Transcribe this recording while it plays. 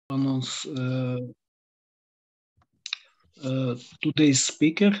announce today's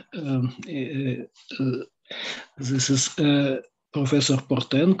speaker. This is Professor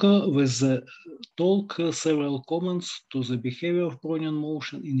Portenko with the talk several comments to the behavior of Brownian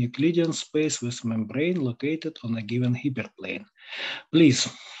motion in Euclidean space with membrane located on a given hyperplane. Please.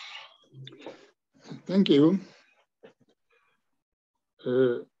 Thank you.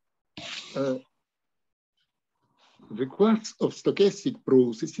 The class of stochastic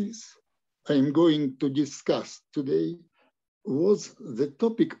processes I am going to discuss today was the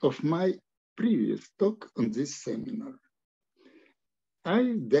topic of my previous talk on this seminar.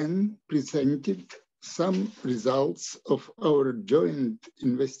 I then presented some results of our joint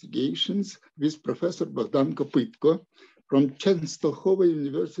investigations with Professor Bogdan Kopytko from Częstochowa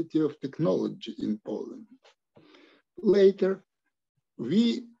University of Technology in Poland. Later,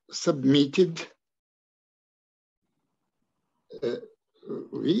 we submitted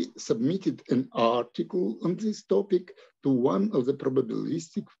an article on this topic to one of the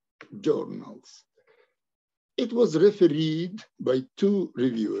probabilistic journals. It was refereed by two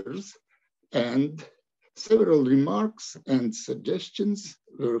reviewers, and several remarks and suggestions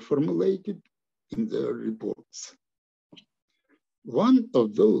were formulated in their reports. One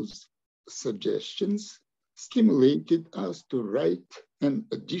of those suggestions stimulated us to write an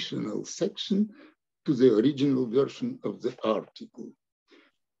additional section to the original version of the article.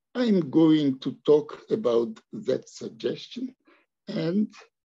 I'm going to talk about that suggestion and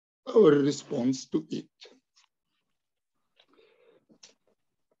our response to it.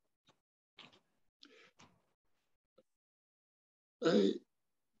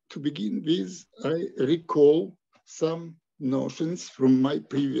 To begin with, I recall some notions from my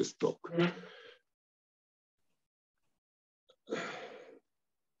previous talk.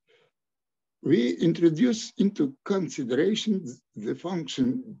 We introduce into consideration the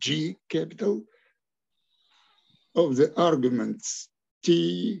function G capital of the arguments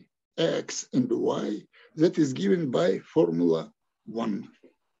T, X, and Y that is given by formula 1.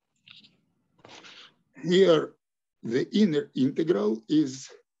 Here, the inner integral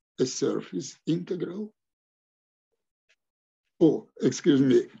is a surface integral. Oh, excuse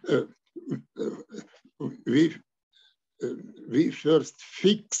me. We first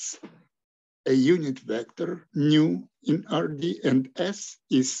fix a unit vector nu in Rd, and S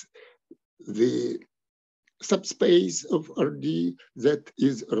is the subspace of Rd that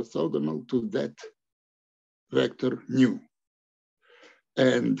is orthogonal to that vector nu.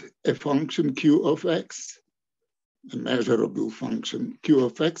 And a function q of x, a measurable function q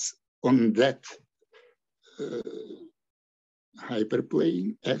of x on that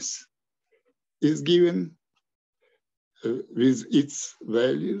hyperplane S is given with its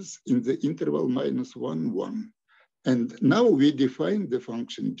values in the interval -1, 1. And now we define the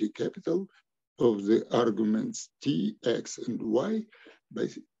function G capital of the arguments T, X, and Y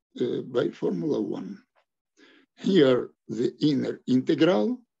by formula 1. Here, the inner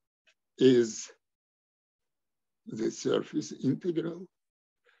integral is the surface integral.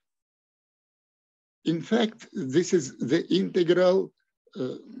 In fact, this is the integral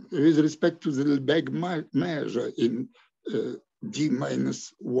with respect to the Lebesgue measure in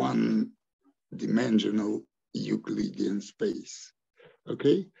D-1 dimensional Euclidean space,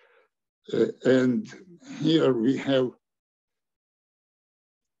 okay? And here we have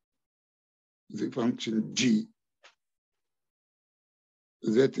the function G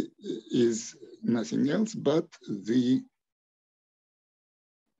that is nothing else but the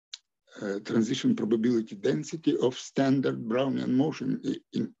transition probability density of standard Brownian motion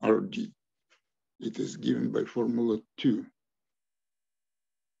in Rd. It is given by formula 2.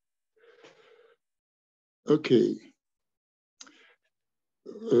 Okay.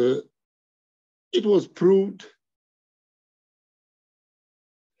 It was proved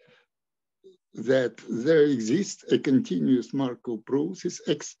that there exists a continuous Markov process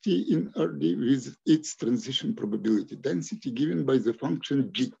xt in Rd with its transition probability density given by the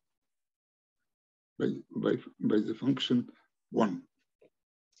function G, by the function 1.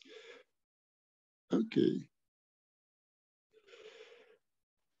 Okay.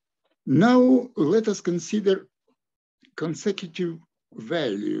 Now let us consider consecutive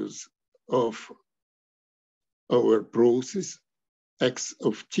values of our process x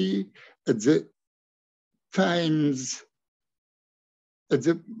of t at the times, at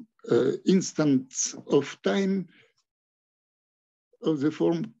the instance of time of the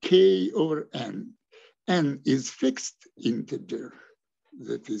form k over n. N is fixed integer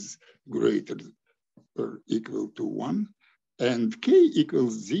that is greater or equal to 1, and k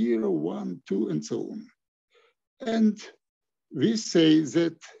equals 0, 1, 2, and so on. And we say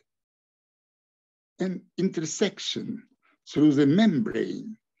that an intersection through the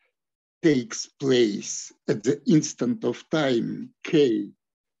membrane takes place at the instant of time k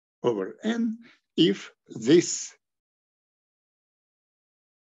over n, if this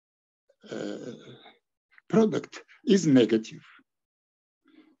product is negative.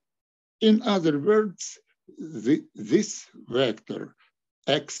 In other words, this vector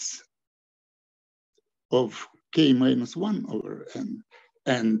x of k minus 1 over n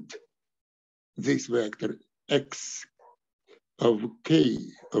and this vector x of k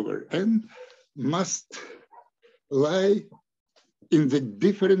over n must lie in the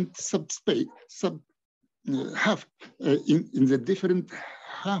different subspace, in the different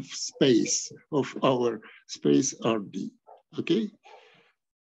half space of our space Rd. Okay,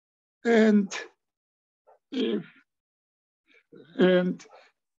 and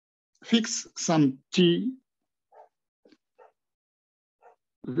fix some t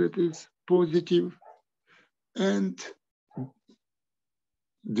that is positive and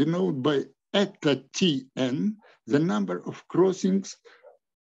denote by eta tn the number of crossings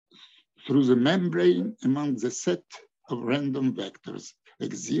through the membrane among the set of random vectors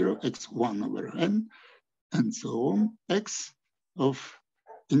x0, x1 over n, and so on, x of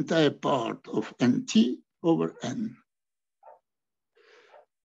entire part of nt over n.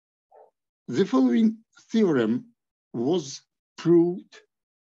 The following theorem was proved,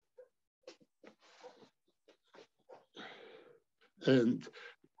 and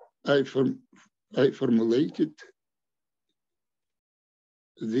I formulated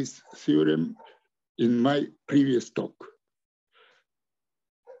this theorem in my previous talk.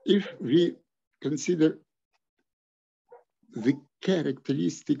 If we consider the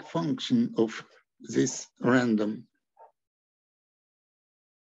characteristic function of this random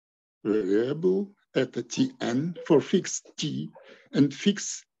variable eta tn for fixed t and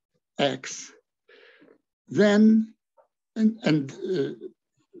fixed x, then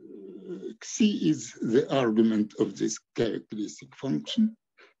C is the argument of this characteristic function.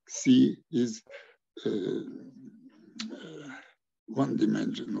 C is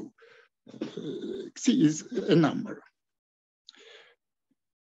one-dimensional. C is a number.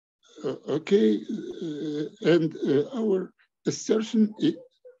 Okay, and our assertion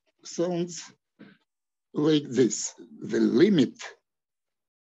sounds like this. The limit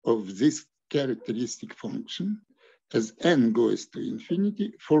of this characteristic function as n goes to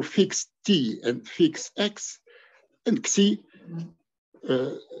infinity for fixed t and fixed x, and xi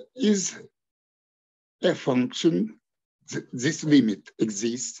is a function. This limit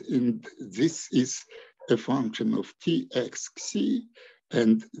exists, and this is a function of tx xi,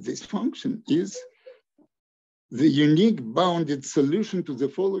 and this function is the unique bounded solution to the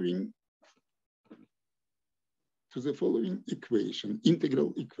following equation,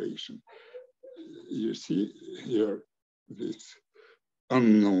 integral equation. You see here this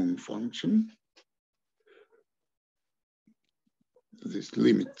unknown function, this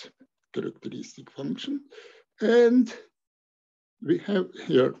limit characteristic function, and we have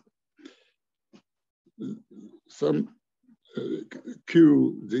here some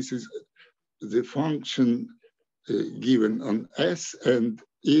q. This is the function given on S, and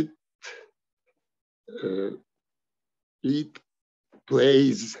it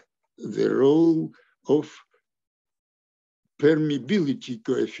plays the role of permeability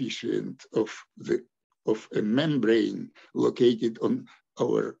coefficient of a membrane located on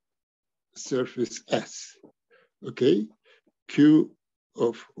our surface S. Okay, Q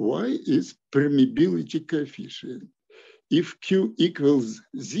of Y is permeability coefficient. If Q equals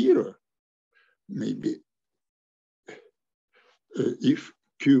 0, maybe if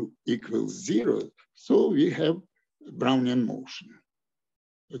Q equals 0, so we have Brownian motion.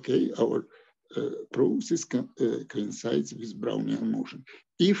 Okay, our process coincides with Brownian motion.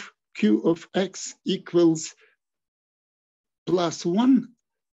 If Q of X equals +1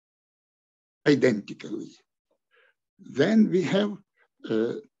 identically, then we have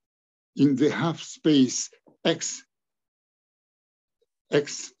in the half space X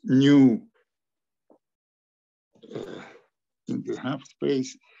nu in the half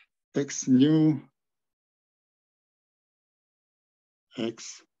space X nu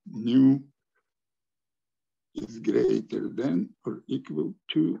is greater than or equal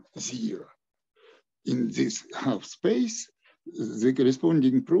to 0. In this half space, the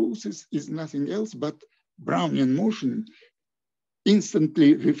corresponding process is nothing else but Brownian motion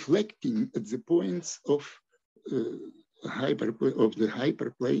instantly reflecting at the points of the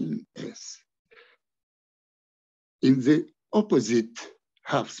hyperplane S. In the opposite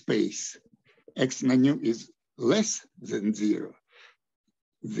half space, X nu is less than 0.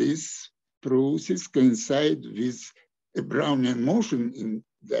 This process coincide with a Brownian motion in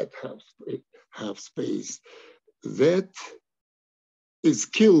that half space that is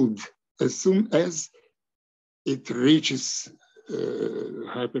killed as soon as it reaches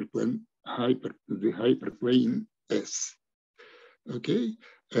the hyperplane S. Okay,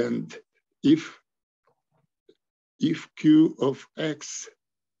 and if Q of X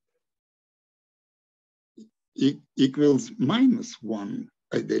equals -1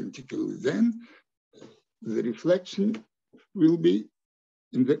 identically, then the reflection will be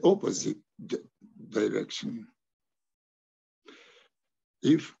in the opposite direction.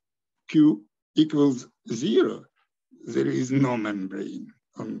 If Q equals 0, there is no membrane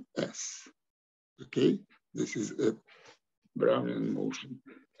on S. Okay, this is a Brownian motion.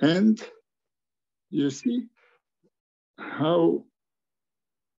 And you see how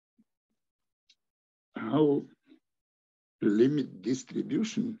limit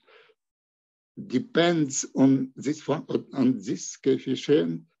distribution depends on this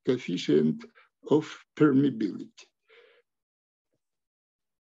coefficient of permeability.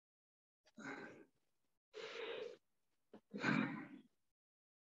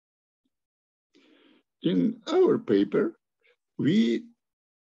 In our paper, we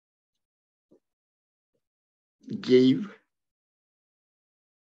gave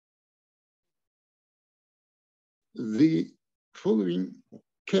the following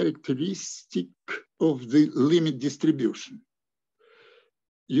characteristic of the limit distribution.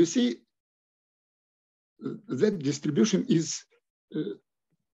 You see, that distribution is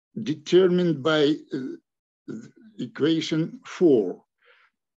determined by equation 4.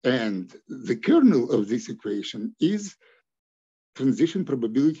 And the kernel of this equation is transition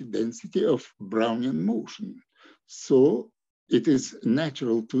probability density of Brownian motion. So it is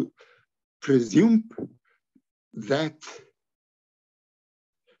natural to presume that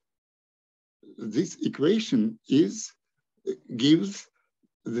this equation gives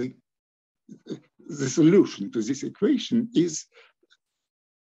the solution to this equation is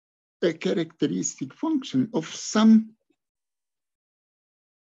a characteristic function of some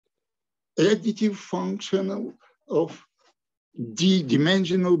additive functional of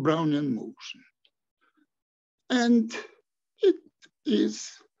d-dimensional Brownian motion. And it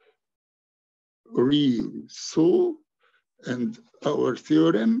is really so, and our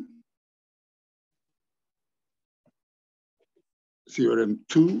theorem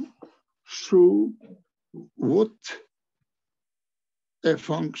 2, show what a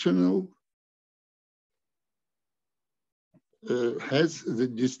functional has the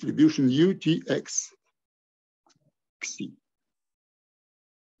distribution UTXC.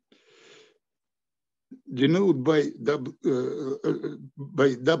 Denote by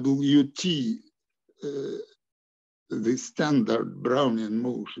WT the standard Brownian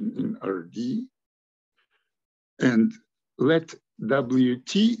motion in RD, and let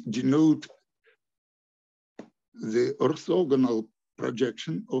WT denote the orthogonal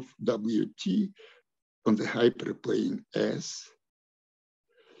projection of WT on the hyperplane S.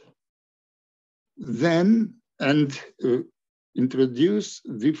 Then, and introduce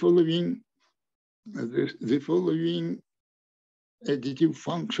the following additive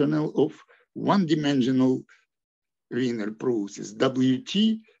functional of one-dimensional Wiener process,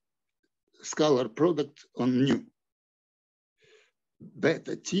 WT scalar product on nu.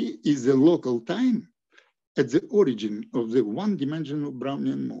 Beta T is the local time at the origin of the one-dimensional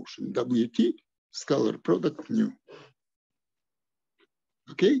Brownian motion, WT scalar product nu.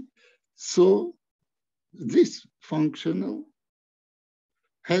 Okay, so this functional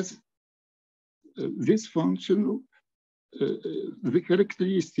has the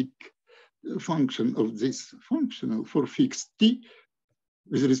characteristic function of this functional for fixed t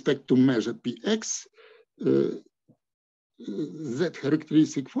with respect to measure px. That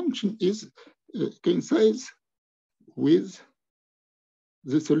characteristic function coincides with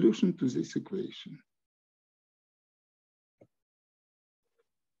the solution to this equation.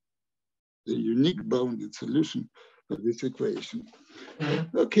 The unique bounded solution of this equation.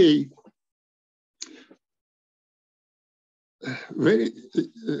 Okay. Very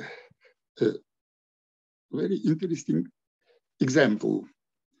interesting example,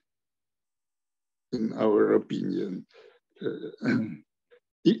 in our opinion.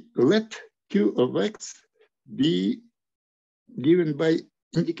 Let Q of X be given by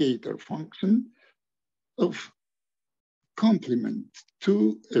indicator function of complement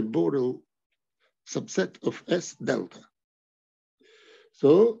to a Borel subset of S delta.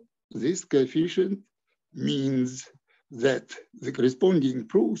 So this coefficient means that the corresponding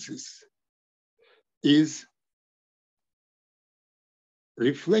process is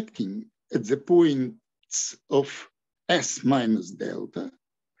reflecting at the points of S minus delta,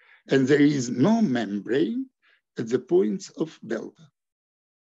 and there is no membrane at the points of delta.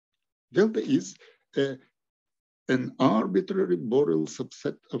 Delta is an arbitrary Borel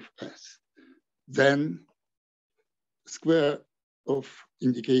subset of S. Then square of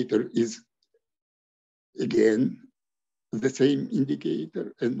indicator is again the same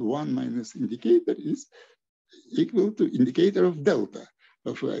indicator, and 1 minus indicator is equal to indicator of delta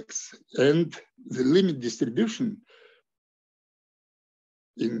of X. And the limit distribution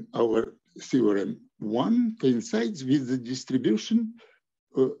in our theorem 1 coincides with the distribution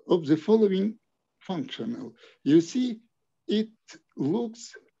of the following functional. You see, it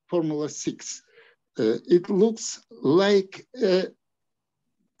looks, formula 6, it looks like a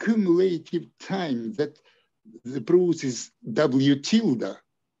cumulative time that the process W tilde,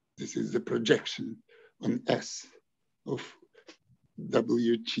 this is the projection on S of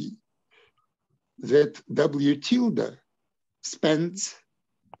WT, that W tilde spends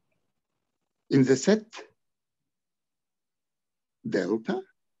in the set delta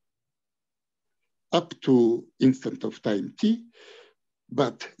up to instant of time t,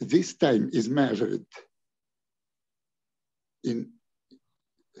 but this time is measured in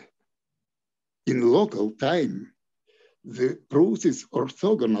local time. The process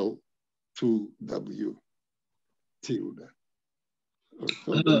orthogonal to W tilde.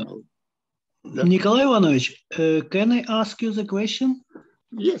 Orthogonal. Nikolai Ivanovich, can I ask you the question?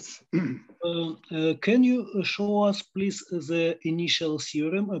 Yes. Can you show us, please, the initial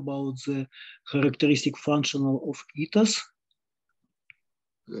theorem about the characteristic functional of etas?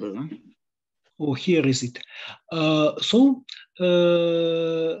 Oh, here is it.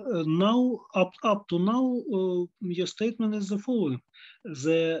 Now, up to now, your statement is the following: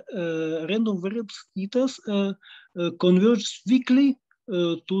 the random variables etas converge weakly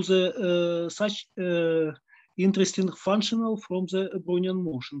to the such interesting functional from the Brownian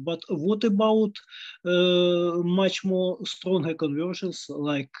motion. But what about much more stronger conversions,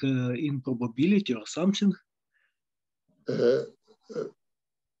 like in probability or something?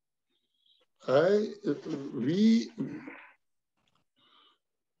 I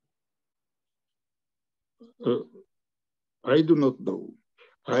do not know.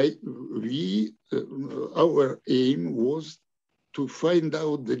 Our aim was to find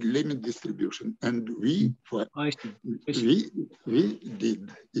out the limit distribution, and we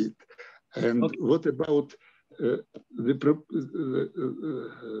did it. And okay. What about the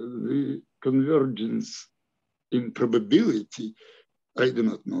convergence in probability? I do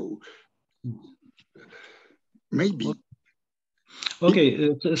not know. Maybe.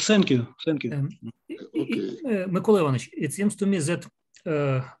 Okay, thank you. Okay. Mykola Ivanovich, it seems to me that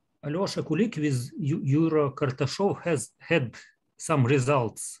Alyosha Kulik with Yura Kartashov has had some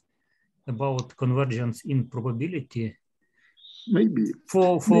results about convergence in probability. Maybe.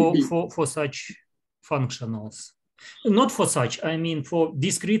 For such functionals. Not for such, I mean for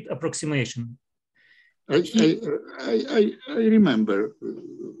discrete approximation. I remember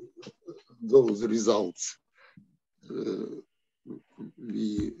those results.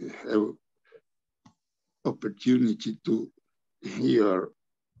 We have opportunity to hear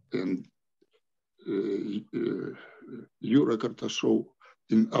and Yura Kartashov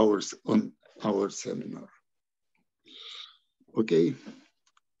on our seminar. Okay.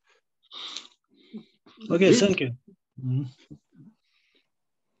 Okay, thank you.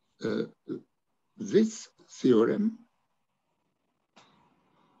 This theorem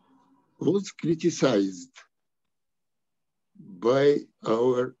was criticized by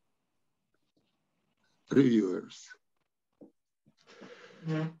our reviewers.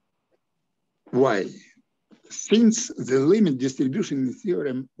 Why? Since the limit distribution in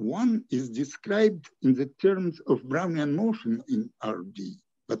theorem 1 is described in the terms of Brownian motion in RD,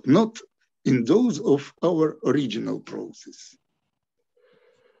 but not in those of our original process.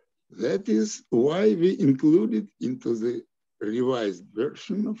 That is why we included into the revised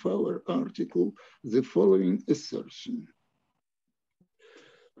version of our article the following assertion.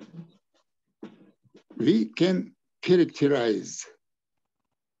 We can characterize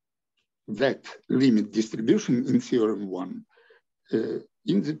that limit distribution in theorem 1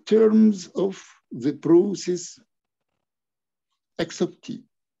 in the terms of the process x of t.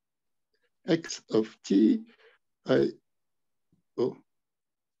 X of t,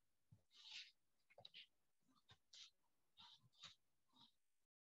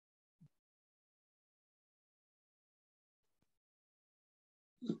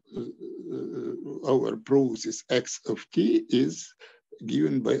 our process x of t is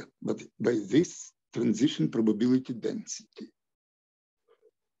given by this transition probability density.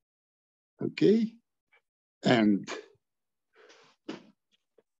 Okay, and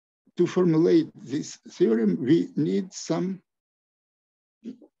to formulate this theorem, we need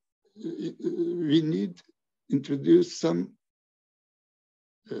introduce some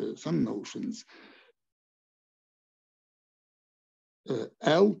notions.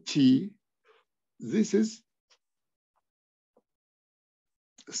 LT, this is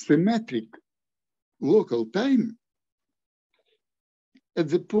symmetric local time at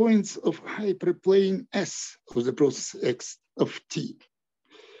the points of hyperplane S of the process X of T.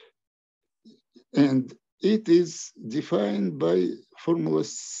 And it is defined by formula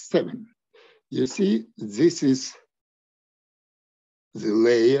 7. You see, this is the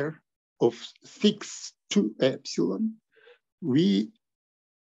layer of fixed to epsilon. We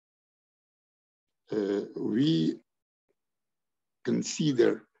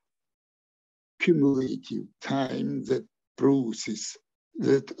consider cumulative time that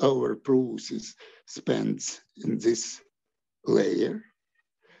our process spends in this layer,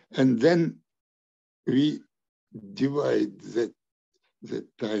 and then we divide that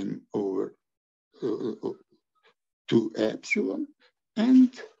time over 2 epsilon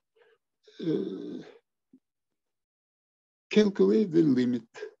and calculate the limit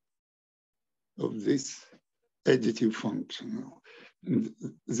of this additive functional. And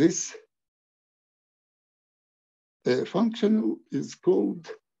this functional is called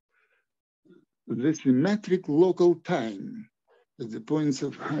the symmetric local time at the points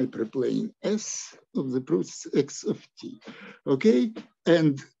of hyperplane S of the process X of T. Okay,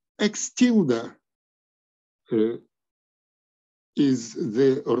 and X tilde is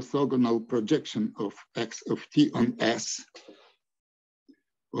the orthogonal projection of X of T on S,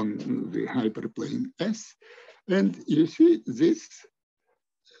 on the hyperplane S. And you see this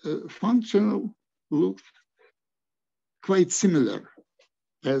functional looks quite similar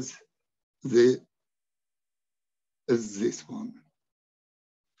as this one.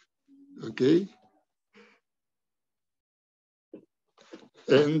 Okay,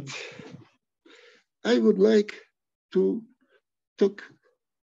 and I would like to talk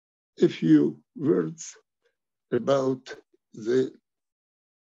a few words about the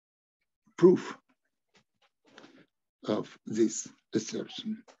proof of this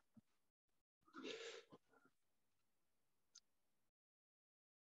assertion.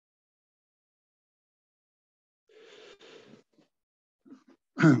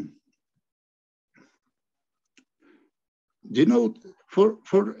 Denote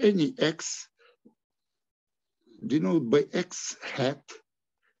for any x, denote by x hat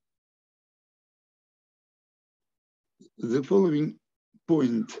the following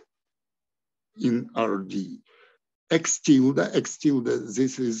point in RD. X tilde,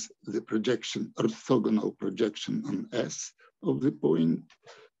 this is the projection, orthogonal projection on S of the point.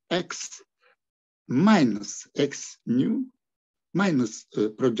 X minus X nu, minus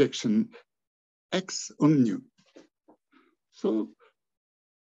projection X on nu. So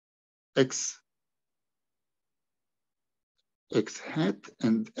X hat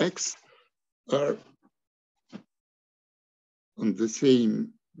and X are on the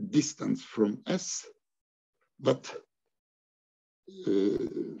same distance from S, but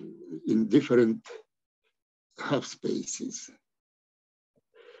in different half spaces.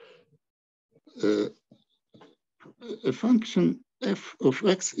 A function f of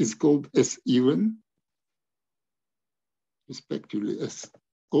x is called S even, respectively as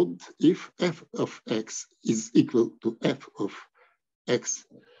odd, if f of x is equal to f of x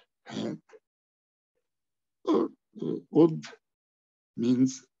hat, or odd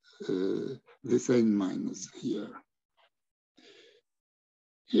means the sign minus here.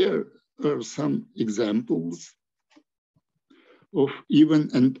 Here are some examples of even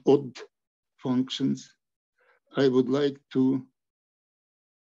and odd functions. I would like to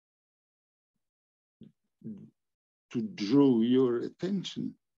draw your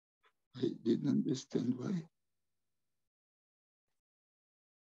attention. I didn't understand why.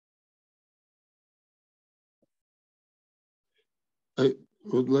 I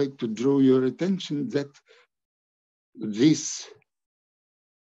would like to draw your attention that this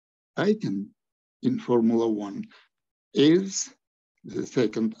item in Formula 1 is the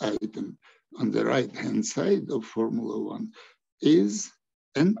second item on the right-hand side of Formula 1 is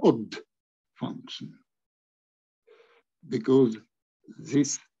an odd function, because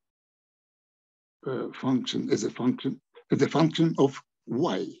this function is a function of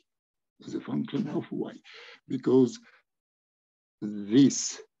y, because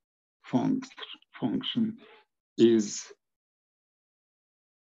this function is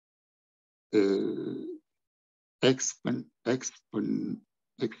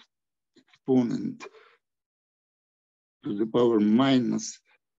exponent to the power minus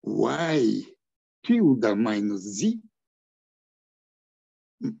y tilde minus z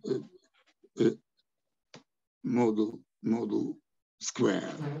model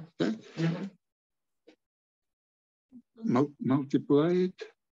square. Okay? Multiplied.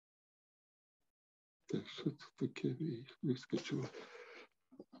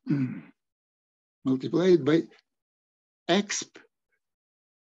 Multiplied by exp.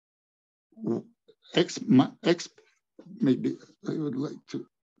 Maybe I would like to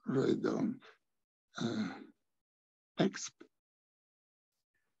write down exp.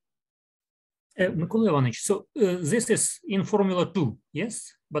 Mykola Ivanovich, so this is in formula 2,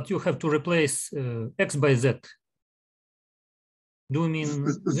 yes? But you have to replace x by z. Do you mean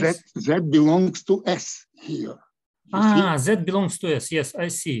this? Z belongs to S here. Z belongs to S. Yes, I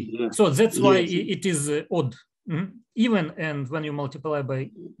see. Yes. So that's why it is odd. Even, and when you multiply by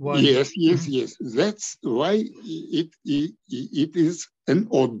y. Yes. That's why it is an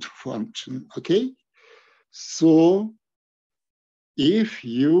odd function. Okay. So if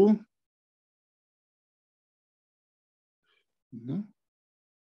you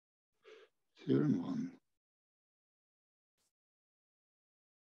theorem 1.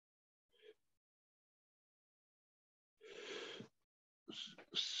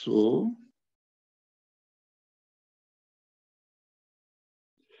 So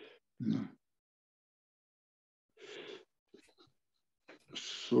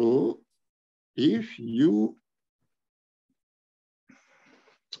if you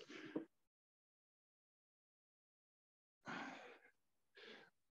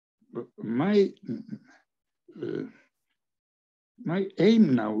my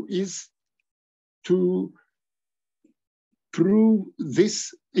aim now is to prove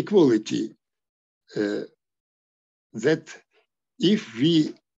this equality, that if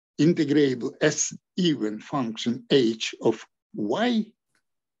we integrate S even function h of y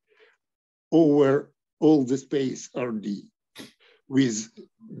over all the space Rd with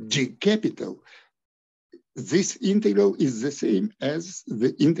G capital, this integral is the same as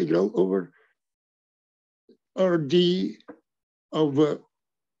the integral over Rd over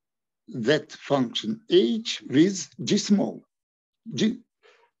that function h with G small, Txy,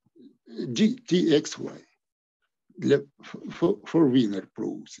 for Wiener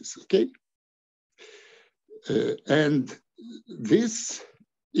process, okay? And this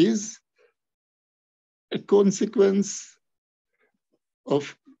is a consequence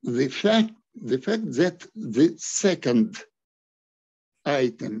of the fact that the second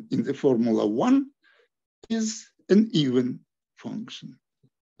item in the formula 1 is an even function.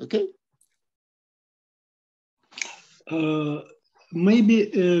 Okay? Maybe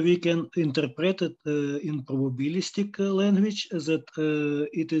we can interpret it in probabilistic language that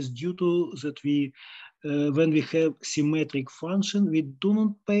it is due to that we, when we have symmetric function, we do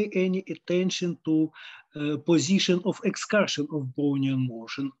not pay any attention to position of excursion of Brownian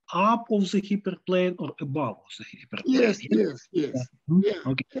motion, up of the hyperplane or above of the hyperplane. Yes. Yeah.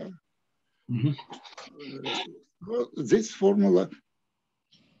 Okay. Yeah. Well, this formula,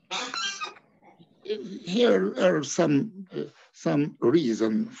 here are some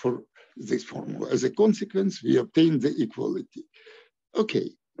reason for this formula. As a consequence, we obtain the equality.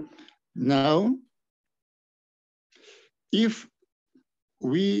 Okay, now, if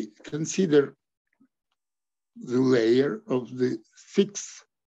we consider the layer of the fixed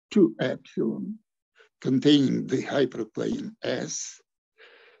 2 epsilon containing the hyperplane S,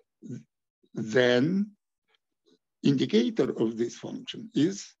 then indicator of this function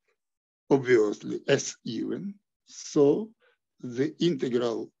is obviously S even. So the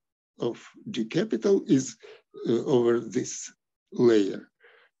integral of G capital is over this layer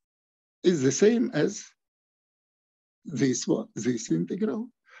is the same as this one, this integral.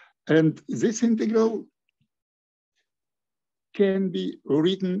 And this integral can be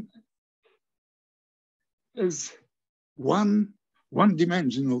written as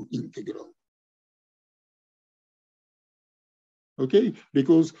one-dimensional integral. Okay,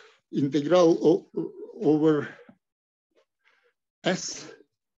 because integral over S,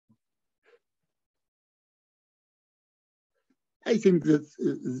 I think that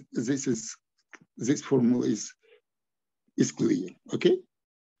this formula is clear. Okay,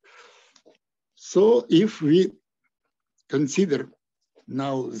 so if we consider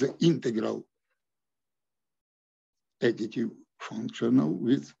now the integral additive functional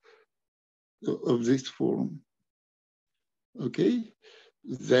of this form, okay,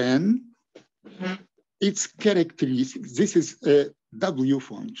 then its characteristics, this is a W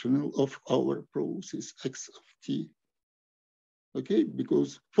functional of our process x of t. okay?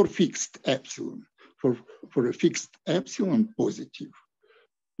 Because for fixed epsilon, for a fixed epsilon positive,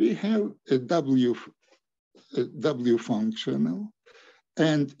 we have a W functional,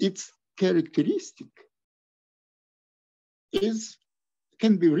 and its characteristic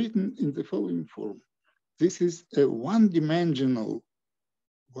can be written in the following form. This is a one-dimensional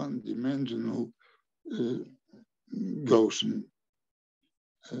Gaussian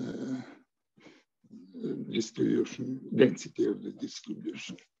distribution, density of the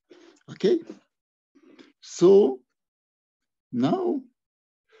distribution. Okay, so now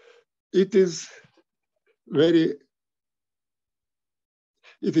it is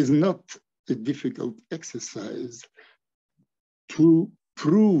not a difficult exercise to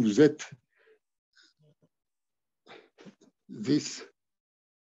prove that this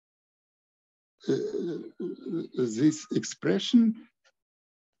expression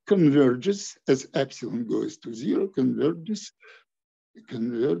converges as epsilon goes to 0, converges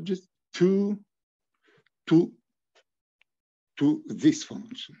to this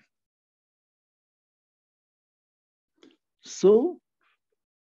function. So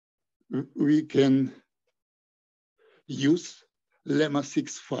we can use lemma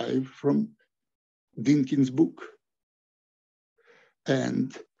 6.5 from Dinkin's book,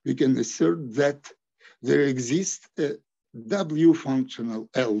 and we can assert that there exists a W functional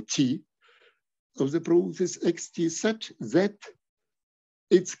LT of the process xt such that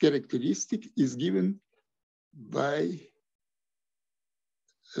its characteristic is given by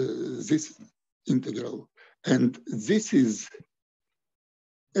this integral. And this is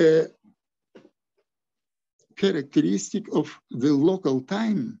a characteristic of the local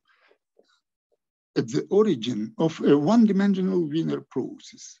time at the origin of a one-dimensional Wiener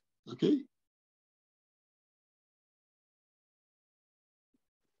process, okay?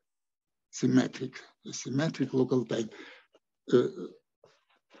 Symmetric local time.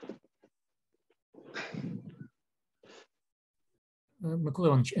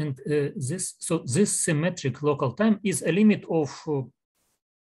 Mykola, and this symmetric local time is a limit of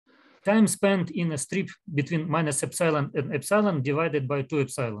time spent in a strip between minus epsilon and epsilon divided by 2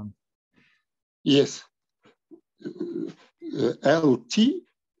 epsilon. Yes, LT,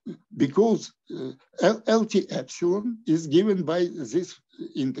 because LT epsilon is given by this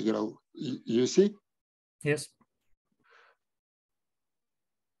integral, you see? Yes.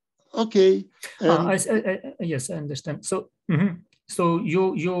 Okay. Yes, I understand. So, so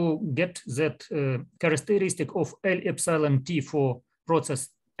you get that characteristic of L epsilon t for process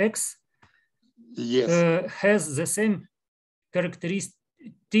X, yes, has the same characteristic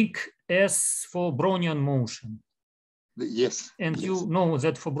as for Brownian motion. Yes. And yes. you know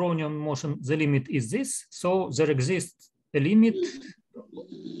that for Brownian motion, the limit is this. So there exists a limit.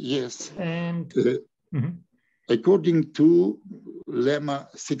 Yes. And according to lemma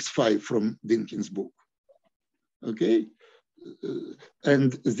 6.5 from Dinkin's book. Okay.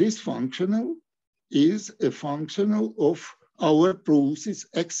 And this functional is a functional of our process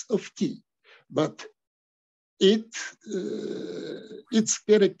x of t, but its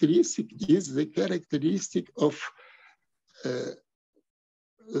characteristic is the characteristic of the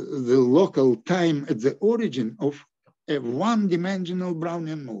local time at the origin of a one-dimensional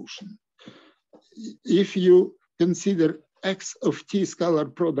Brownian motion. If you consider x of t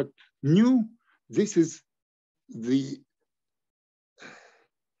scalar product nu, this is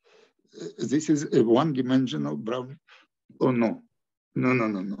a one-dimensional Brownian. Oh no,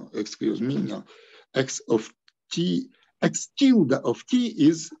 excuse me, no. X of t, x tilde of t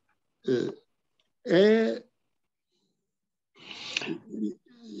is a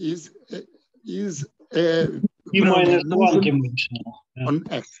minus one dimensional on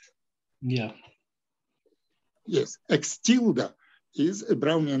S. Yeah. Yes, x tilde is a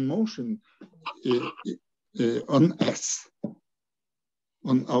Brownian motion on S,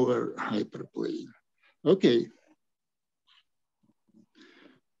 on our hyperplane. Okay.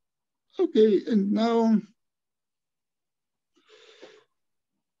 Okay, and now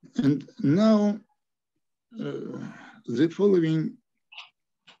the following,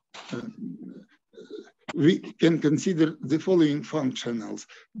 we can consider the following functionals,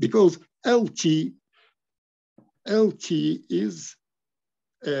 because LT is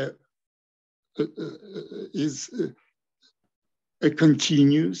a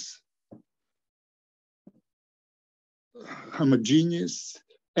continuous, homogeneous,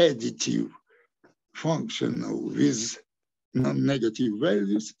 additive functional with non-negative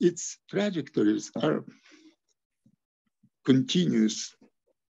values. Its trajectories are continuous,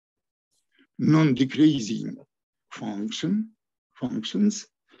 non-decreasing functions.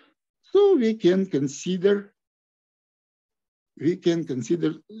 So we can consider we can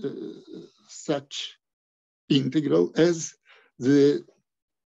consider such integral as the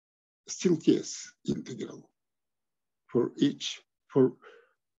still case integral for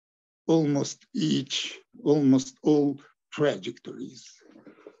almost all trajectories.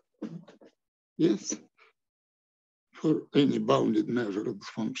 Yes, for any bounded measurable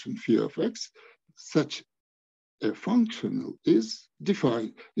function phi of x, such a functional is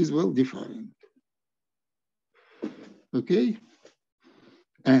well defined. Okay,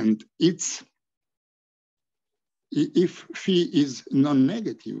 and if phi is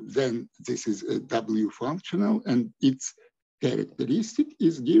non-negative, then this is a W functional, and its characteristic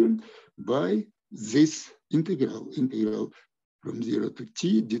is given by this integral from 0 to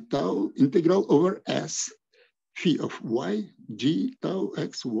t d tau integral over S phi of y g tau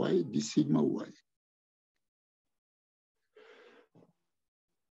x y d sigma y.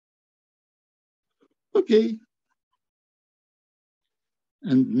 Okay.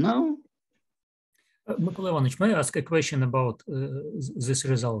 And now? Mykola Ivanovich, may I ask a question about this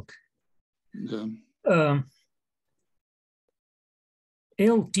result? Yeah.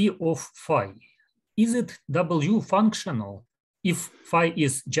 LT of phi, is it W functional if phi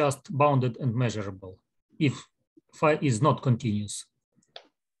is just bounded and measurable, if phi is not continuous?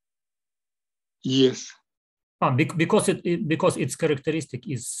 Yes. Because its characteristic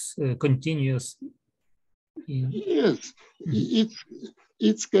is continuous. Yes,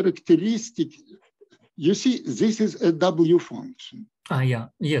 its characteristic. You see, this is a W function. Yeah,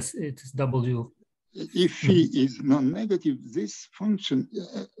 yes, it is W. If phi is non-negative, this function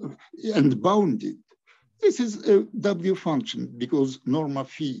and bounded, this is a W function because norma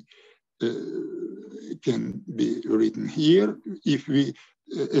phi can be written here if we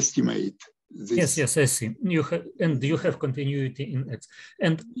estimate this. Yes, I see. You have continuity in X.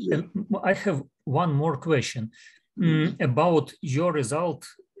 And I have one more question about your result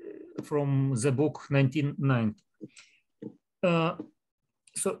from the book 1990.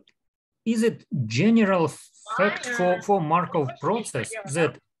 So is it general fact for Markov process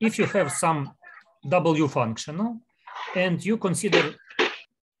that if you have some W functional and you consider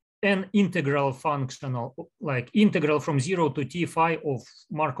an integral functional, like integral from 0 to t phi of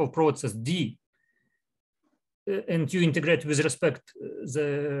Markov process D, and you integrate with respect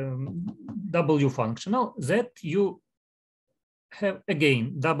the W functional, that you have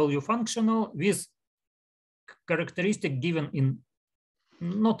again W functional with characteristic given in,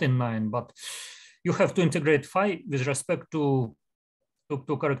 not in 9, but you have to integrate phi with respect to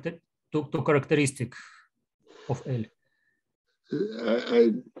characteristic of L.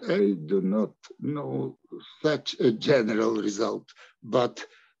 I do not know such a general result, but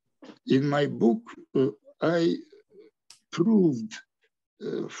in my book, I proved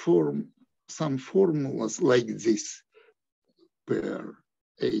some formulas like this, pair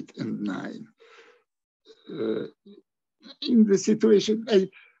 8 and 9. In the situation,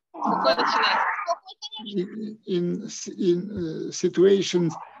 in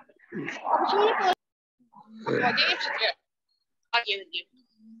situations,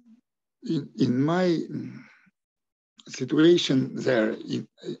 in my situation there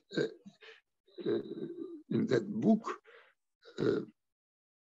in that book,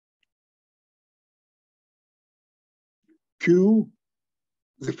 Q,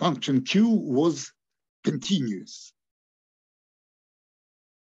 the function Q was continuous.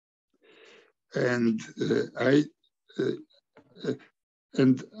 And I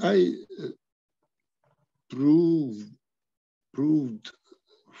proved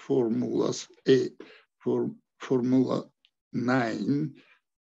formulas for formula 9,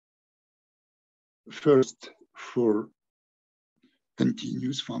 first for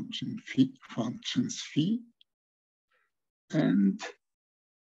continuous functions phi, and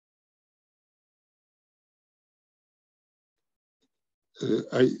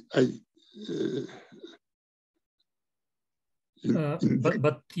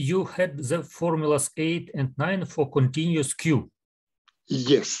but you had the formulas 8 and 9 for continuous Q.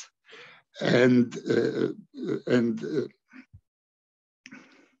 Yes, and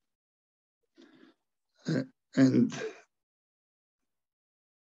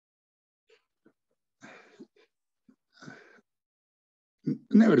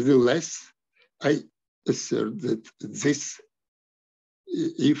nevertheless, I assert that this,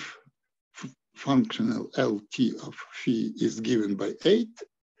 if functional LT of phi is given by 8,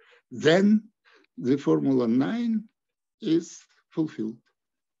 then the formula 9 is fulfilled.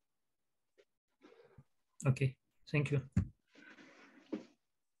 Okay, thank you.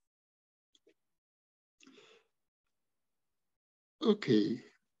 Okay,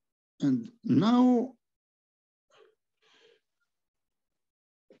 and now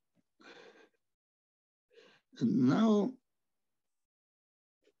And now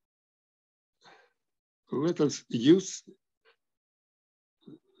let us use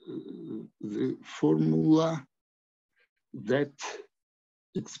the formula that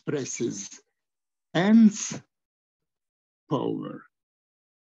expresses nth power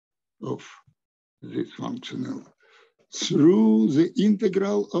of this functional through the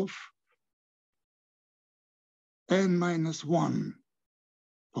integral of n minus 1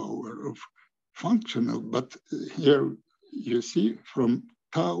 power of functional, but here you see from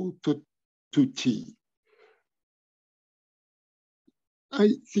tau to t. I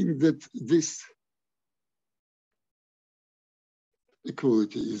think that this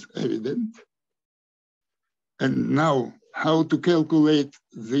equality is evident. And now how to calculate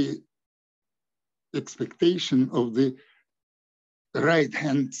the expectation of the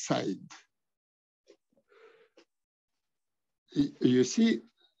right-hand side. You see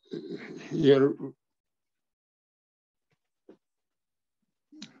here,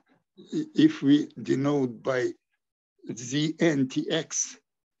 if we denote by the ntx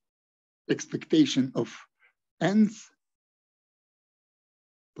expectation of nth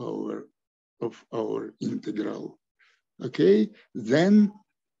power of our integral, okay, then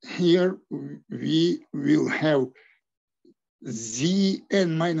here we will have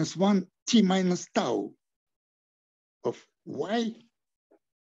zn minus 1 t minus tau of y,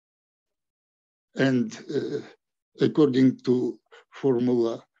 and according to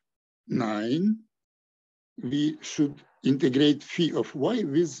formula 9, we should integrate phi of y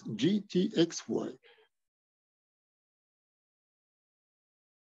with gtxy.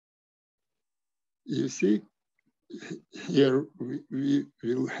 You see, here we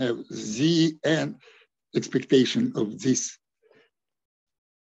will have zn expectation of this.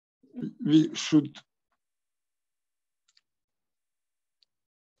 We should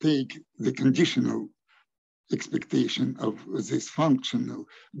take the conditional expectation of this functional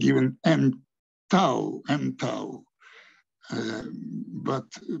given m tau. But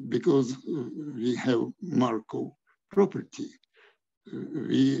because we have Markov property,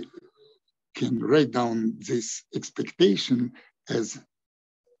 we can write down this expectation as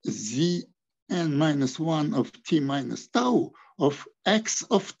zn minus 1 of t minus tau of x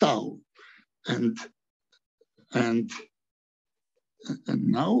of tau. And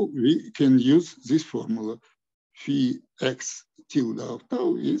now we can use this formula. Phi x tilde of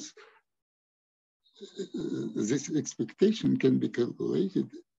tau is, this expectation can be calculated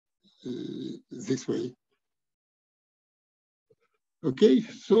this way. Okay,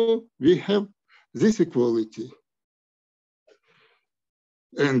 so we have this equality.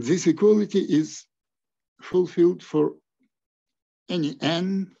 And this equality is fulfilled for any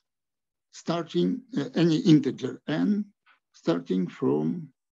n starting, any integer n starting from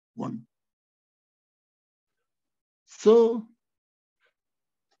 1. So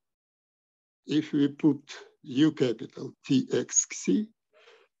if we put u capital Txc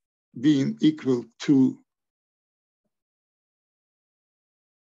being equal to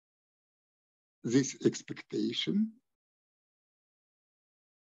this expectation,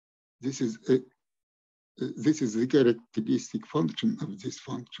 this is the characteristic function of this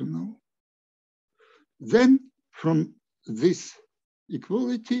functional. Then from this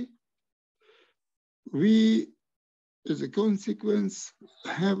equality, we, as a consequence,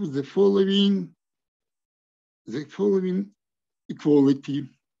 have the following equality,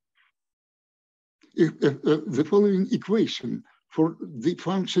 the following equation for the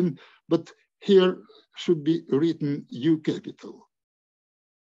function, but here should be written u capital.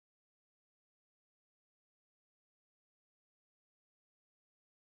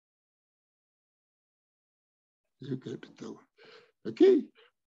 U capital. Okay,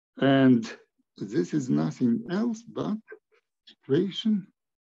 and this is nothing else but equation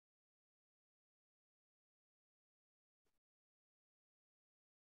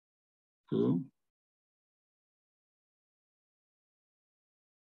so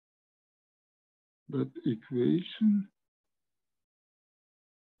but equation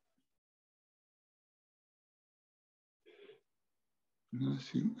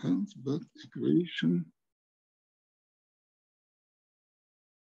nothing else but equation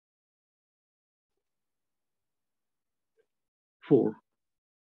 4.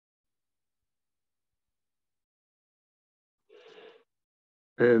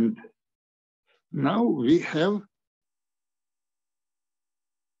 And now we have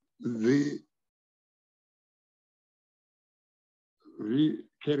we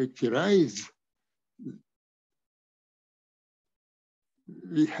characterize,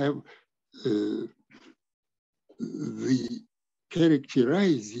 we have the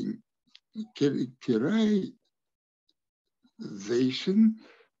characterizing characterization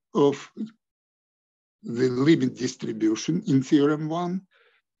of the limit distribution in theorem 1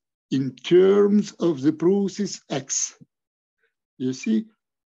 in terms of the process X. You see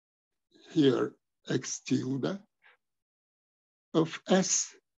here X tilde of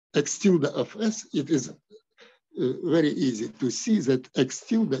S, X tilde of S. It is very easy to see that X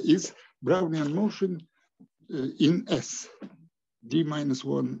tilde is Brownian motion in S,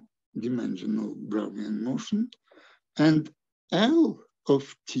 d-1 dimensional Brownian motion, and L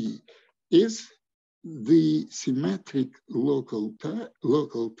of T is the symmetric local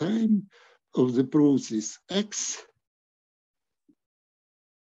time of the process X,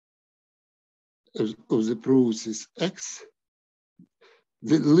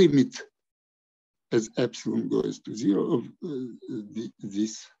 the limit as epsilon goes to 0 of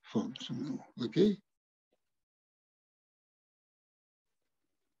this function, okay?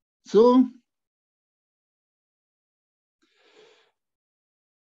 So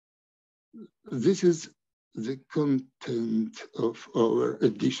this is the content of our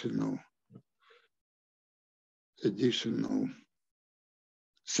additional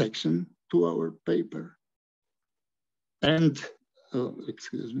section to our paper. And,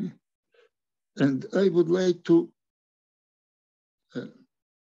 excuse me, and I would like to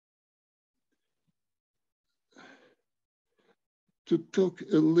talk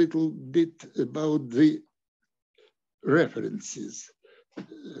a little bit about the references.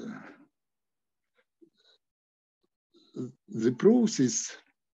 The process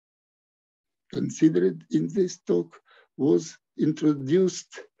considered in this talk was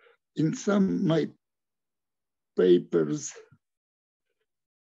introduced in some of my papers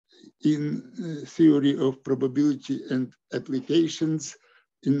in theory of probability and applications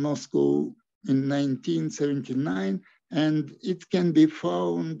in Moscow in 1979, and it can be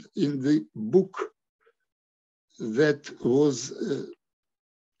found in the book that was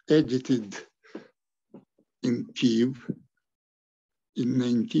edited in Kiev in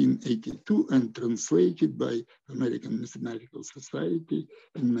 1982 and translated by American Mathematical Society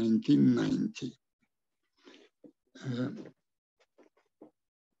in 1990.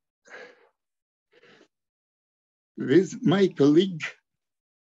 With my colleague,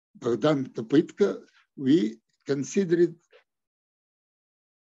 Bogdan Kopytka, we considered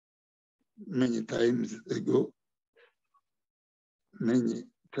many times ago,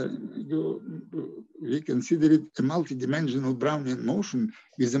 we considered a multidimensional Brownian motion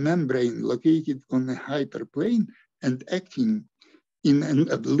with a membrane located on a hyperplane and acting in an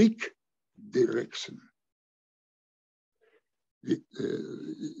oblique direction.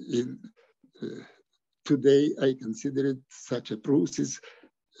 Today, I considered such a process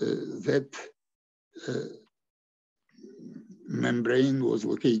that membrane was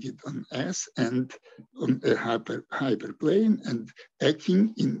located on S and on a hyperplane and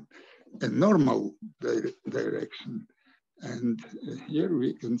acting in a normal direction. And here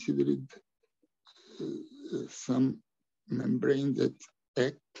we considered some membrane that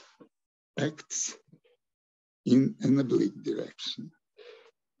acts in an oblique direction.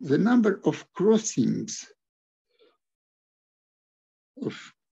 The number of crossings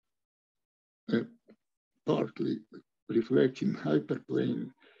of partly reflecting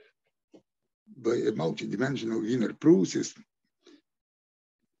hyperplane by a multidimensional Wiener process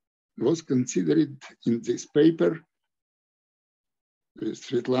was considered in this paper with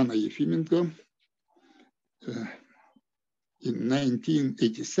Svetlana Yefimenko in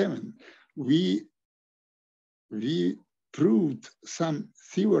 1987. We proved some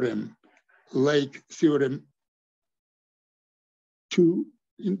theorem like theorem 2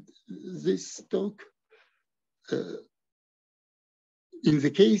 in this talk. In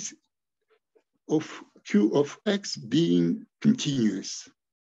the case of Q of X being continuous,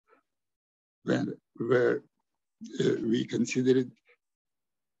 where we considered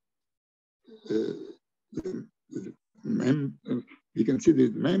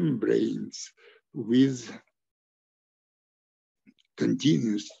membranes with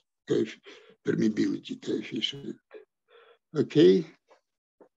continuous permeability coefficient. Okay.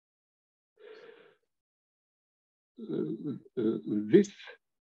 This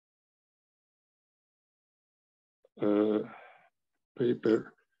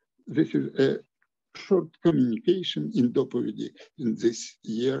paper, this is a short communication in dopovedi in this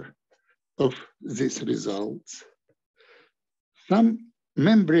year of these results. Some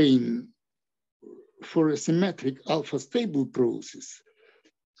membrane for a symmetric alpha stable process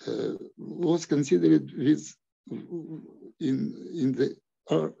was considered with in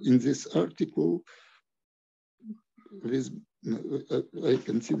this article.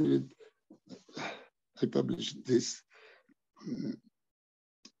 I published this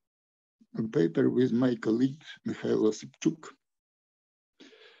a paper with my colleague, Mikhail Osipchuk.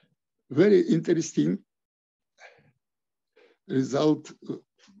 Very interesting result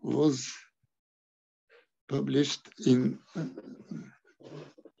was published in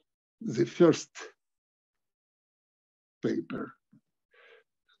the first paper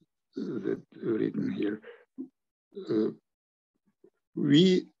that written here.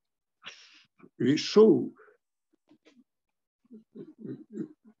 We show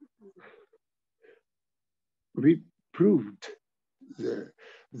we proved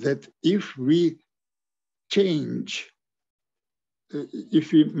that if we change,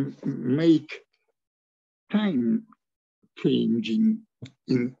 if we make time changing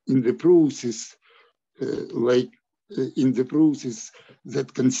in the process, like in the process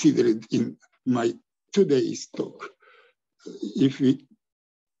that considered in my today's talk, if we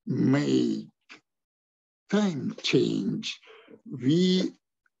make time change, we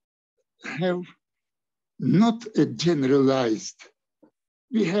have not a generalized,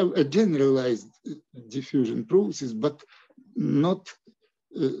 we have a generalized diffusion process, but not,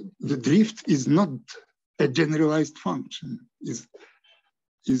 the drift is not a generalized function,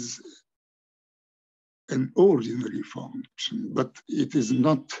 is an ordinary function, but it is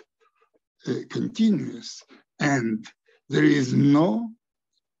not continuous, and there is no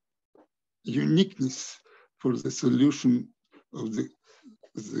uniqueness for the solution of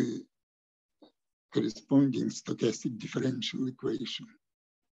the corresponding stochastic differential equation.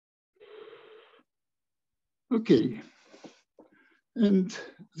 Okay, and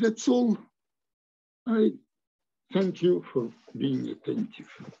that's all. I thank you for being attentive.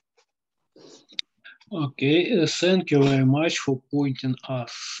 Okay, thank you very much for pointing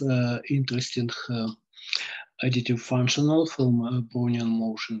us interesting additive functional from Brownian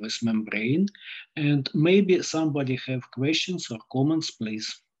motion with membrane. And maybe somebody have questions or comments,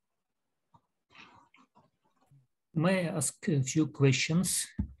 please. May I ask a few questions?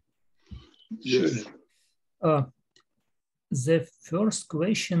 Yes. The first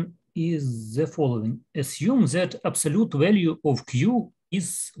question is the following. Assume that absolute value of Q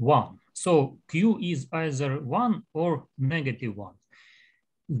is 1. So Q is either 1 or -1.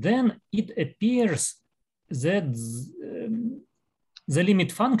 Then it appears that the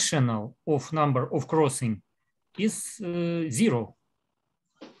limit functional of number of crossing is 0.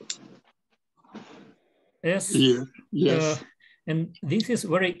 Yes. And this is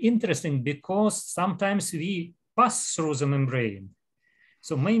very interesting because sometimes we pass through the membrane.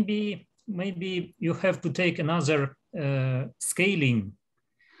 So maybe you have to take another scaling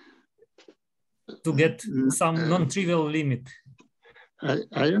to get some non-trivial limit.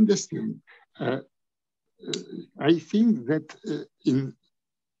 I understand. I think that in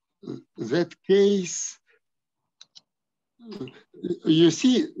that case, you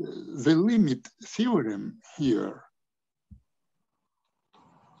see the limit theorem here.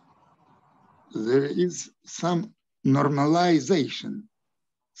 There is some normalization,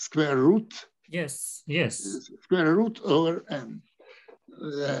 square root. Yes. Square root over n.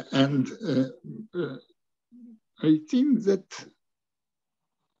 And I think that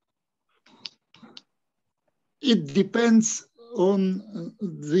it depends on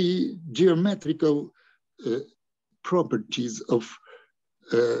the geometrical properties of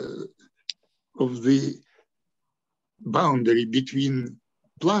the boundary between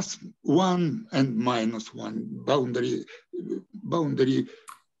 +1 and -1 boundary.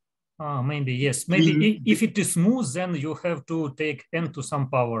 Maybe yes. Maybe if it is smooth, then you have to take n to some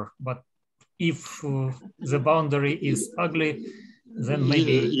power. But if the boundary is ugly, then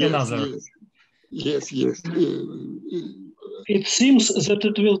maybe another. Yes. It seems that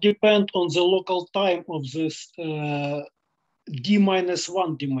it will depend on the local time of this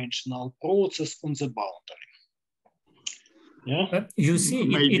d-1 dimensional process on the boundary. Yeah. You see,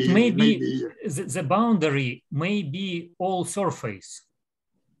 it may be the boundary may be all surface.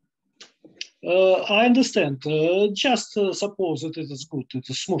 I understand. Just suppose that it is good. It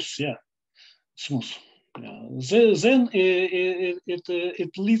is smooth. Yeah, smooth. Yeah. Then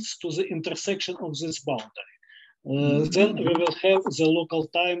it leads to the intersection of this boundary. Then we will have the local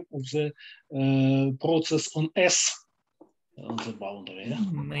time of the process on S on the boundary. Yeah?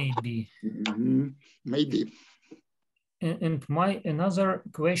 Maybe. And my another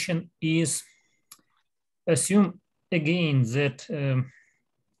question is, assume again that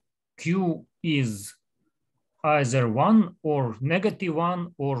Q is either 1 or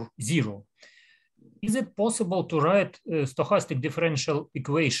 -1 or 0. Is it possible to write a stochastic differential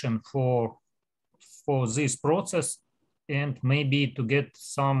equation for this process and maybe to get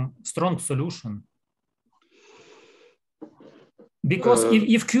some strong solution? Because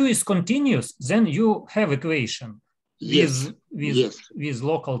if Q is continuous, then you have equation with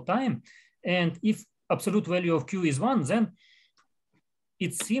local time. And if absolute value of Q is 1, then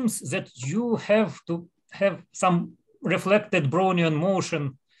it seems that you have to have some reflected Brownian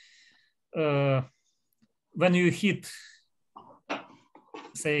motion when you hit,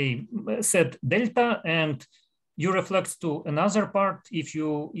 say, set delta, and you reflect to another part if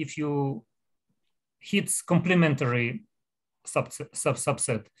you hit complementary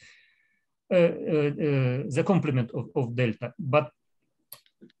subset, the complement of delta. But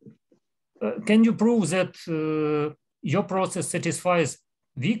can you prove that your process satisfies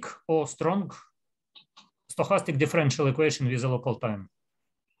weak or strong stochastic differential equation with a local time?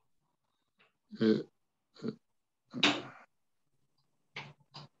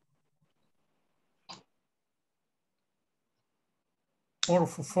 Or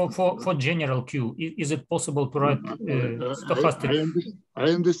for general Q, is it possible to write stochastic? I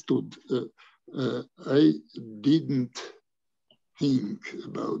understood. I didn't think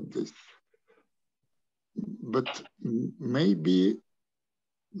about this, but maybe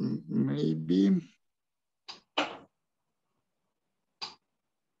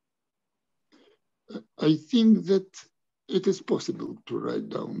I think that it is possible to write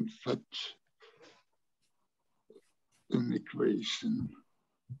down such an equation,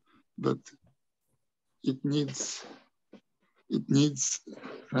 but it needs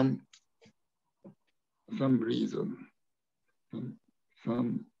some reason,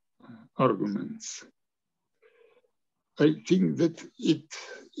 some arguments. I think that it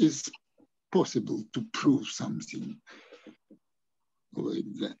is possible to prove something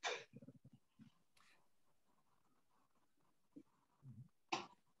like that.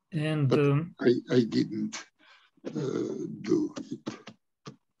 And but I didn't do it.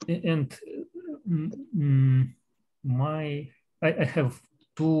 And I have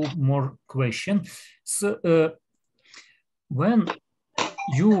two more questions. So, when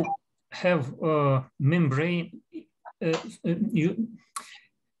you have a membrane,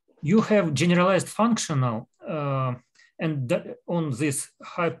 you have generalized functional, and on this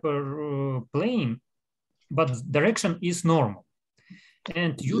hyperplane, but direction is normal.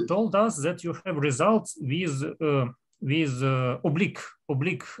 And you told us that you have results with oblique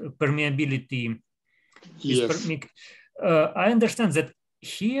permeability. Yes. I understand that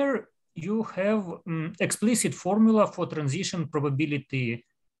here you have explicit formula for transition probability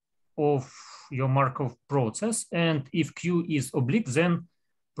of your Markov process. And if Q is oblique, then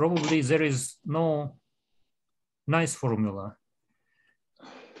probably there is no nice formula.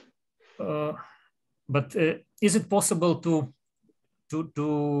 But is it possible to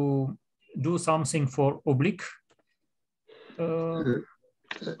do something for oblique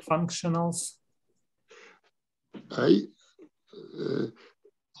functionals? I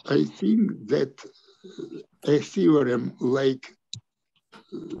think that a theorem like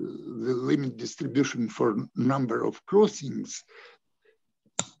the limit distribution for number of crossings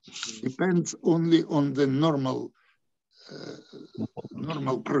depends only on the normal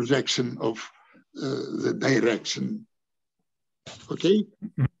projection of the direction. Okay?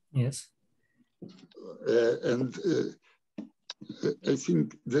 Yes. And I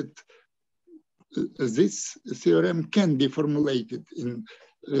think that this theorem can be formulated in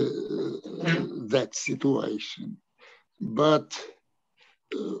that situation, but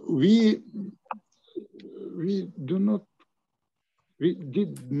we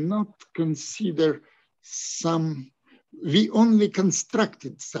did not consider some. We only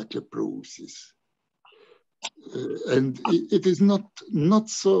constructed such a process, and it is not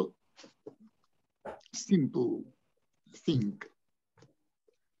so simple thing.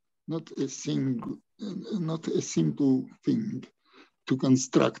 Not a simple thing to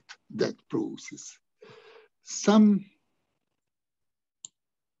construct that process. Some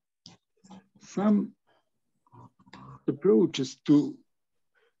approaches to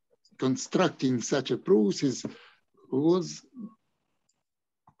constructing such a process was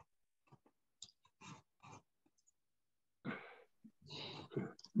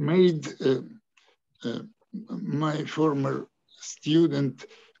made my former student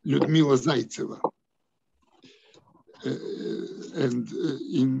Lyudmila Zaitseva, and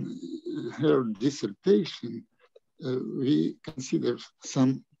in her dissertation we consider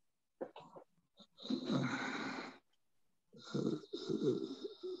some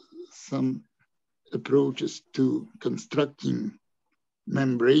approaches to constructing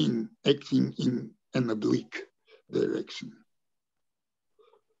membrane acting in an oblique direction.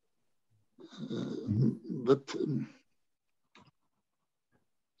 But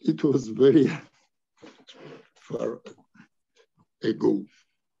it was very far ago.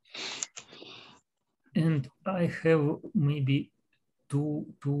 And I have maybe two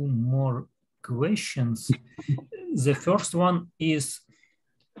more questions. The first one is,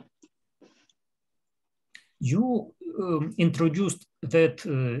 you introduced that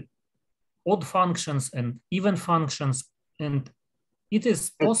odd functions and even functions, and it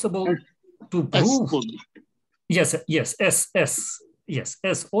is possible to prove. Yes, S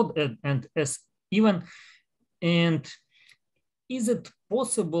odd and S even. And is it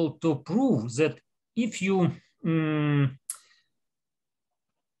possible to prove that if you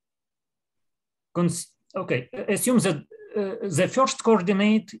assume that the first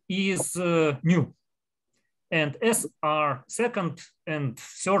coordinate is new, and S are second and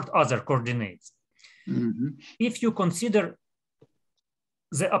third other coordinates. If you consider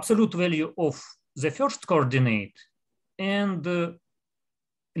the absolute value of the first coordinate and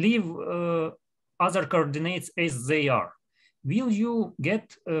leave other coordinates as they are, will you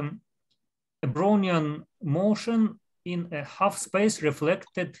get a Brownian motion in a half space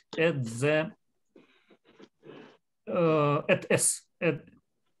reflected at the at S at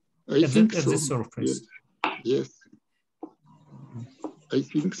the surface? Yes, I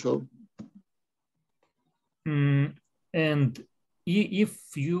think so. And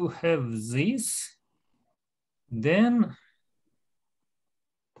if you have this, then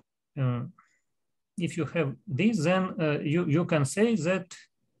if you have this, then you can say that.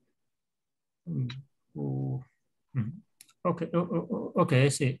 Okay, I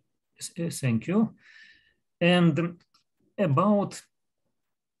see. Thank you. And about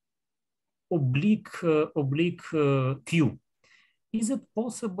oblique Q, is it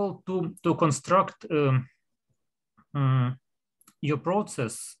possible to construct your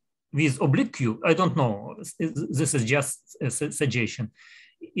process with oblique Q? I don't know. This is just a suggestion.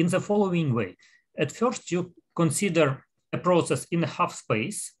 In the following way: at first, you consider a process in a half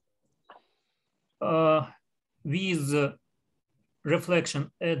space with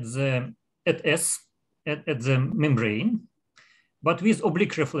reflection at S at the membrane, but with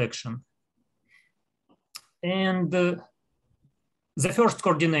oblique reflection. And the first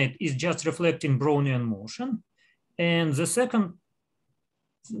coordinate is just reflecting Brownian motion, and the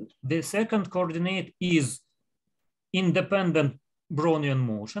second coordinate is independent Brownian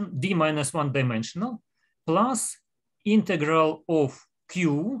motion, d minus 1 dimensional, plus integral of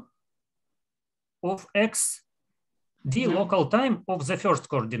Q of x d local time of the first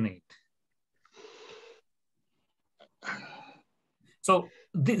coordinate. So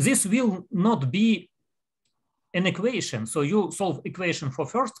this will not be an equation. So you solve equation for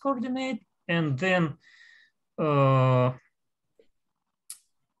first coordinate, and then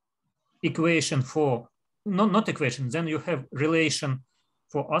equation for, not equation, then you have relation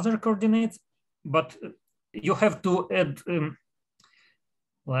for other coordinates, but you have to add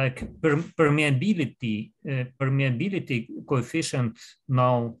like permeability coefficient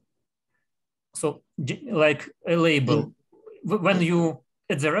now. So like a label, when you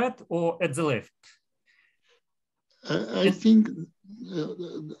at the right or at the left? I think,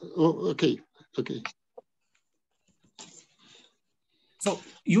 okay. So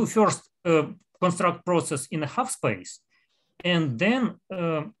you first construct process in a half space, and then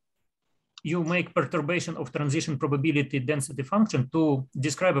you make perturbation of transition probability density function to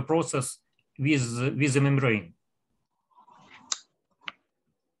describe a process with a membrane.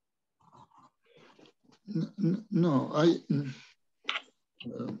 No,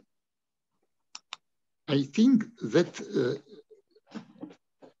 I think that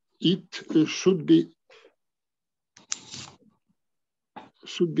it should be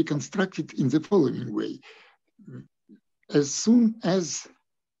constructed in the following way. As soon as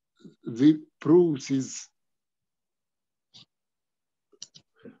the process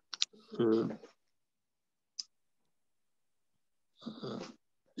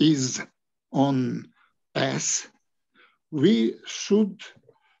is on S, we should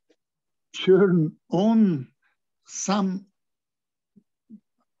turn on some